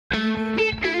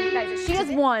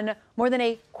won more than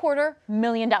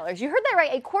 $250,000. You heard that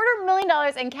right,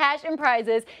 $250,000 in cash and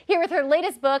prizes. Here with her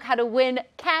latest book, How to Win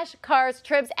Cash, Cars,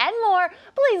 Trips, and More.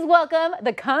 Please welcome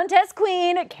the contest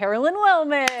queen, Carolyn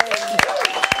Wellman.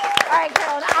 All right,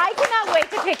 Carolyn, I cannot wait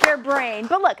to pick your brain.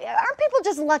 But look, aren't people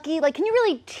just lucky? Like, can you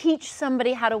really teach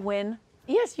somebody how to win?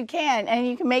 Yes, you can, and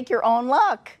you can make your own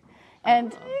luck.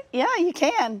 And yeah, you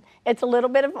can. It's a little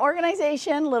bit of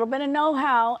organization, a little bit of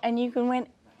know-how, and you can win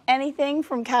anything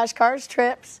from cash, cars,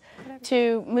 trips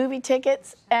to movie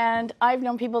tickets. And I've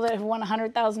known people that have won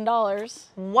 $100,000.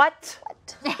 What?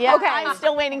 Yeah, okay. I'm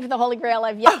still waiting for the Holy Grail.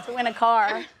 I've yet to win a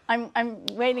car. I'm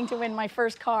waiting to win my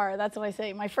first car. That's what I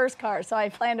say, my first car. So I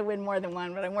plan to win more than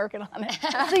one, but I'm working on it.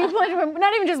 So you plan to win,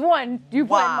 not even just one, you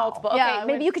plan multiple. Okay, yeah,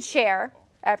 maybe you could share.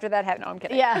 After that happened, no, I'm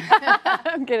kidding. Yeah.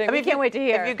 I'm kidding. I mean, can't wait to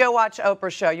hear. If you go watch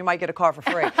Oprah's show, you might get a car for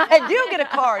free. And you get a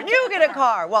car, and you get a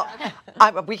car. Well,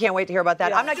 we can't wait to hear about that.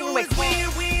 Yeah. I'm not giving away. Great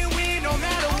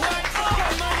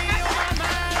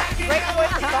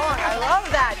choice of song. I love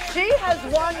that. She has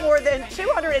won more than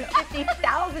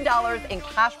 $250,000 in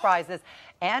cash prizes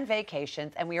and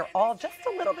vacations, and we are all just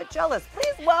a little bit jealous.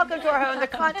 Please welcome to our home the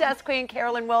contest queen,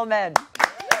 Carolyn Wellman.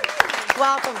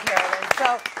 Welcome, Carolyn.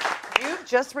 So, you've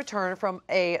just returned from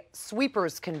a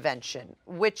sweepers convention,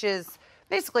 which is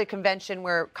basically a convention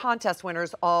where contest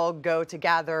winners all go to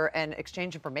gather and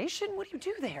exchange information. What do you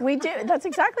do there? We do. That's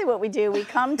exactly what we do. We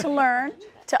come to learn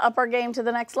to up our game to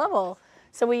the next level.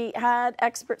 So we had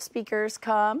expert speakers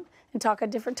come and talk on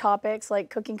different topics like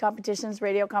cooking competitions,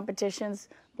 radio competitions,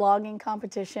 blogging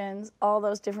competitions, all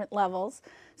those different levels.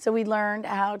 So we learned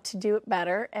how to do it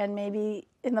better and maybe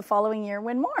in the following year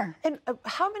win more. And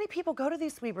how many people go to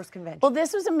these sweepers conventions? Well,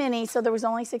 this was a mini, so there was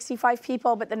only 65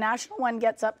 people, but the national one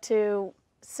gets up to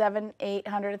 700,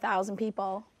 800, 1,000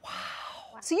 people. Wow.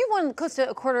 So you won close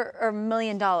to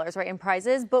 $250,000, right, in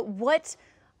prizes, but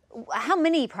how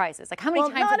many prizes? Like how many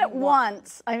times? Not at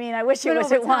once. I mean, I wish it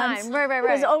was at once. Right. It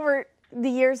was over the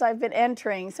years I've been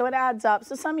entering, so it adds up.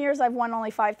 So some years I've won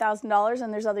only $5,000,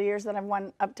 and there's other years that I've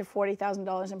won up to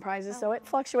 $40,000 in prizes. So it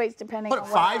fluctuates depending on what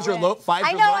five's your low. Five's I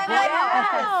your know. low point.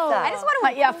 I just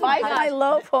want to. Yeah, five's my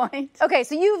low point. Okay,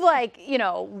 so you've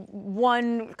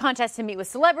won contests to meet with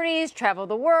celebrities, travel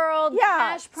the world,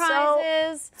 cash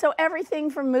prizes. So everything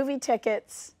from movie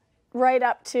tickets right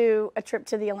up to a trip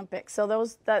to the Olympics. So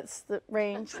that's the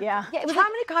range. Yeah. How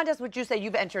many contests would you say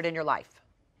you've entered in your life?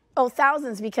 Oh,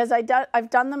 thousands, because I've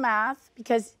done the math,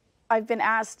 because I've been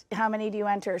asked how many do you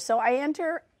enter. So I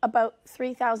enter about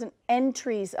 3,000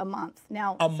 entries a month.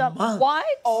 Now, a month? What?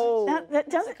 Oh, that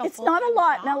doesn't. It's not a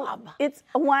lot. Now, it's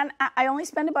I only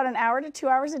spend about an hour to 2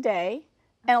 hours a day,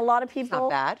 and a lot of people.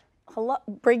 Not bad.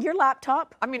 Bring your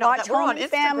laptop. I mean, watch we're Home on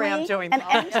and Instagram Family, doing and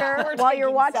that. enter while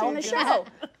you're watching the show.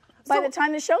 By the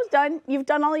time the show's done, you've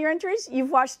done all your entries, you've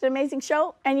watched an amazing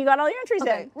show, and you got all your entries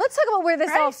in. Let's talk about where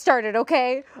this all started,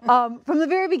 okay? From the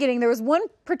very beginning, there was one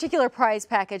particular prize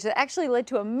package that actually led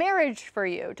to a marriage for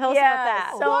you. Tell us about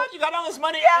that. So, what? You got all this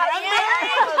money?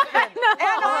 Oh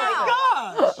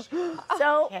my gosh!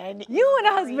 So you and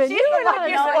a husband. She's the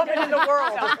luckiest woman in the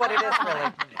world is what it is,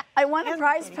 really. I won a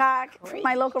prize pack from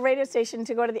my local radio station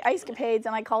to go to the Ice Capades,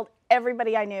 and I called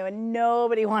everybody I knew, and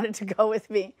nobody wanted to go with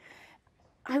me.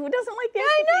 Who doesn't like the Ice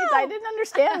Capades? I didn't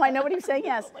understand why nobody was saying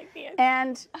yes.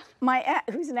 And my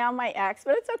ex, who's now my ex,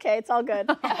 but it's okay, it's all good.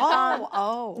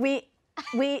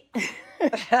 We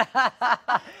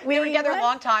were together a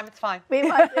long time. It's fine.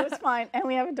 It was fine, and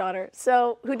we have a daughter.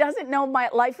 So who doesn't know my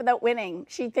life without winning?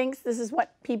 She thinks this is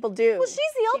what people do. Well, she's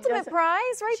the ultimate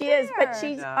prize, right there.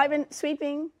 She is, but I've been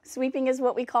sweeping. Sweeping is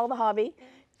what we call the hobby.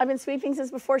 I've been sweeping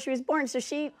since before she was born, so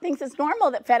she thinks it's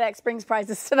normal that FedEx brings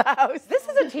prizes to the house. This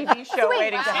is a TV show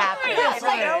waiting to happen.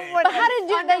 But how did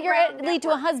that lead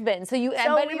to a husband? So you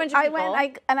invited a bunch of people.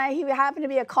 He happened to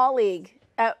be a colleague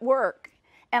at work.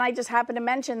 And I just happened to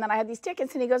mention that I had these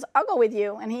tickets, and he goes, "I'll go with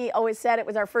you." And he always said it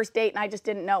was our first date, and I just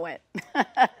didn't know it. Yeah, he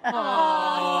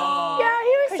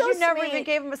was so sweet. You never even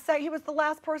gave him a second. He was the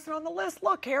last person on the list.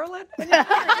 Look, Carolyn.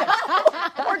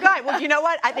 Poor guy. Well, you know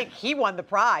what? I think he won the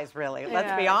prize, really.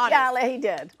 Let's be honest. Yeah, he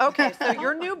did. Okay, so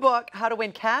your new book, How to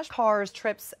Win Cash, Cars,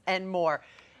 Trips, and More.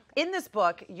 In this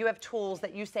book, you have tools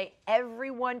that you say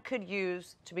everyone could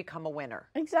use to become a winner.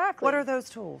 Exactly. What are those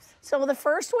tools? So the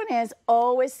first one is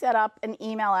always set up an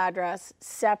email address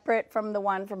separate from the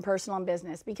one from personal and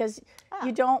business, because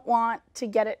you don't want to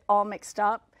get it all mixed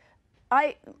up.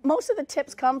 Most of the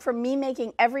tips come from me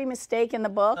making every mistake in the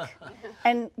book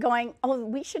and going, oh,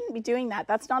 we shouldn't be doing that.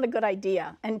 That's not a good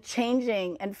idea. And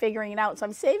changing and figuring it out. So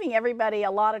I'm saving everybody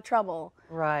a lot of trouble.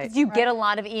 Right. Did you get a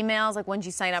lot of emails, like when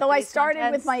you sign up so for I these started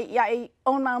contests? with I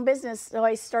own my own business, so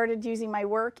I started using my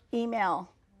work email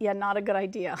yeah, not a good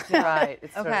idea. Right.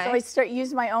 It's sort of- Okay. So I start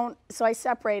using my own, so I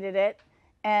separated it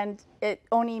and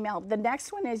own email. The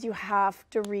next one is you have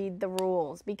to read the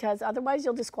rules because otherwise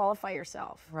you'll disqualify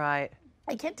yourself. Right.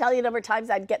 I can't tell you the number of times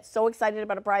I'd get so excited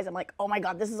about a prize. I'm like, oh my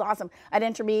God, this is awesome. I'd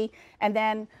enter me. And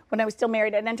then when I was still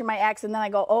married, I'd enter my ex. And then I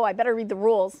go, oh, I better read the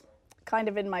rules, kind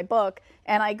of in my book.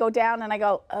 And I go down and I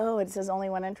go, oh, it says only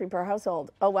one entry per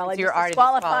household. Oh, well, I you're just already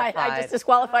disqualified. I disqualified. just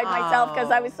disqualified myself because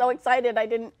I was so excited I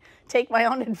didn't take my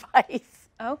own advice.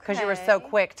 Okay. Because you were so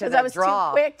quick to Because the I was draw.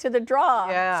 too quick to the draw.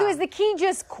 Yeah. So is the key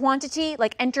just quantity,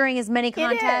 like entering as many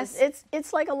contests? It is.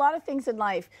 It's like a lot of things in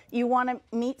life. You want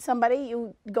to meet somebody,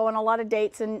 you go on a lot of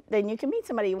dates, and then you can meet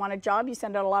somebody. You want a job, you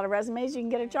send out a lot of resumes, you can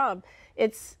get a job.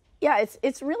 It's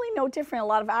really no different. A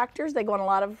lot of actors, they go on a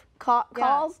lot of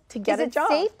calls to get a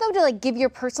job. Is it safe though to like give your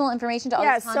personal information to all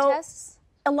these contests? So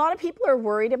a lot of people are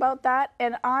worried about that,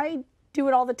 and I do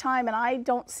it all the time, and I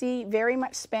don't see very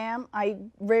much spam. I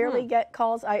rarely get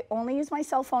calls. I only use my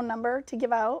cell phone number to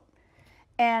give out,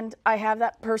 and I have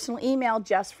that personal email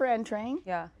just for entering.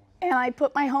 Yeah. And I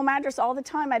put my home address all the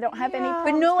time. I don't have any.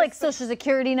 But no like social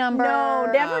security number? No,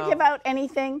 never give out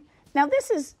anything. Now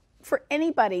this is for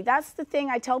anybody. That's the thing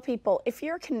I tell people. If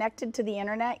you're connected to the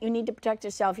internet, you need to protect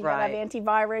yourself. You gotta have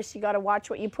antivirus. You gotta watch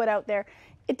what you put out there.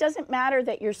 It doesn't matter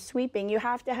that you're sweeping. You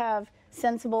have to have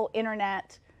sensible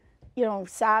internet,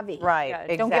 savvy. Right. Yeah,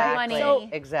 Exactly. don't give money. So-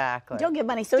 exactly. Don't give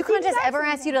money. So Do contests ever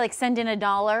ask you to like send in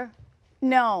 $1?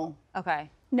 No. Okay.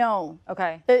 No.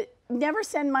 Okay. Never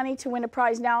send money to win a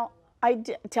prize. Now, I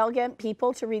tell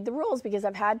people to read the rules because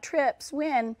I've had trips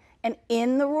win, and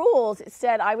in the rules it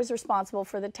said I was responsible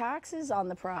for the taxes on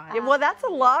the prize. Yeah, well, that's a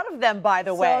lot of them, by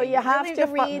the way. So you have really to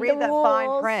read the that rules.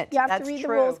 fine print. You have That's to read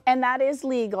true. the rules, and that is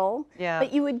legal. Yeah.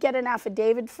 But you would get an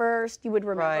affidavit first. You would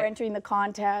remember Right. entering the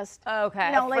contest.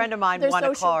 Okay. A friend of mine there's won a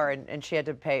social- car, and she had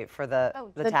to pay for the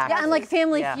taxes. Yeah, and like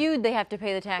Family Yeah. Feud, they have to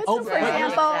pay the taxes. Oh, For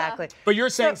example, Exactly. But you're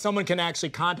saying someone can actually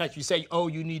contact you, say, oh,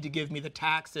 you need to give me the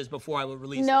taxes before I will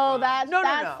release No, the prize.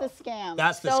 that's the scam.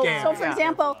 That's the so, scam. So, for Yeah.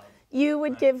 example, you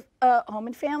would give Home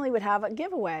and Family would have a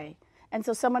giveaway, and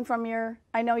so someone from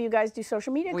I know you guys do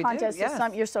social media We do, contests. So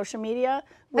yes. your social media.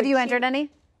 Have you entered any?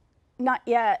 Not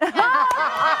yet.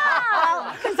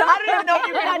 I don't even know if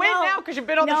you're going to win now because you've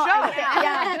been on the show.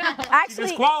 Yeah. Actually,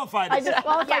 Disqualified. I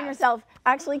disqualified yourself.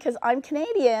 Actually, because I'm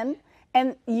Canadian.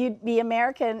 And you'd be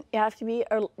American, you have to be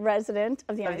a resident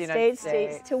of the United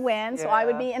States to win. So I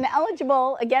would be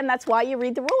ineligible. Again, that's why you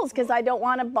read the rules, because I don't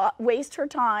want to waste her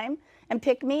time and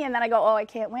pick me, and then I go, oh, I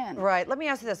can't win. Right. Let me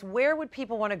ask you this. Where would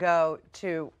people want to go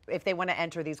to if they want to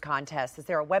enter these contests? Is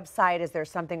there a website? Is there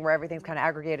something where everything's kind of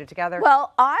aggregated together?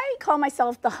 Well, I call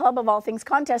myself the hub of all things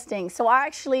contesting. So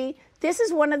this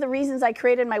is one of the reasons I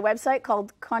created my website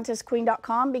called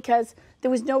contestqueen.com, because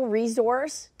there was no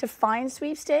resource to find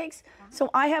sweepstakes. So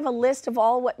I have a list of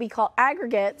all what we call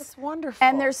aggregates. That's wonderful.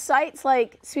 And there's sites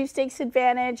like Sweepstakes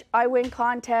Advantage, I Win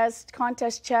Contest,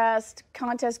 Contest Chest,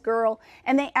 Contest Girl,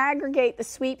 and they aggregate the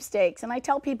sweepstakes. And I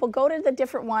tell people, go to the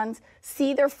different ones,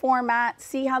 see their format,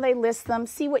 see how they list them,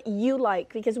 see what you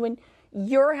like, because when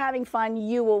you're having fun,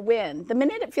 you will win. The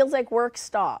minute it feels like work,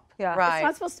 stop. Yeah. Right. It's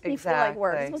not supposed to feel like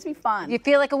work. It's supposed to be fun. If you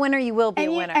feel like a winner, you will be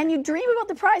a winner. And you dream about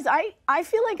the prize. I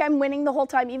feel like I'm winning the whole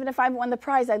time. Even if I've won the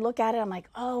prize, I look at it, I'm like,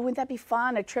 oh, wouldn't that be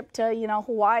fun? A trip to,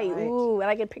 Hawaii. Right. Ooh,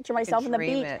 and I can picture myself on the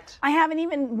dream beach. it. I haven't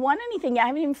even won anything yet. I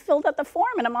haven't even filled out the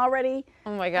form, and I'm already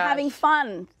having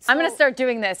fun. I'm going to start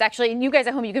doing this. Actually, you guys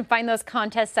at home, you can find those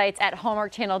contest sites at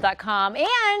hallmarkchannel.com.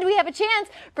 And we have a chance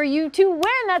for you to win.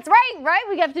 That's right?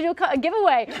 We have to do a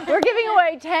giveaway. We're giving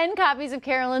away 10 copies of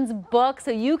Carolyn's book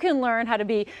so you can learn how to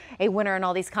be a winner in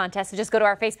all these contests. So just go to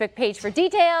our Facebook page for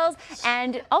details.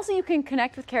 And also you can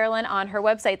connect with Carolyn on her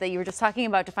website that you were just talking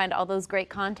about to find all those great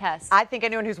contests. I think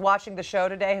anyone who's watching the show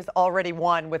today has already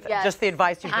won with just the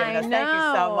advice you've given us. Thank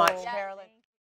you so much, Carolyn.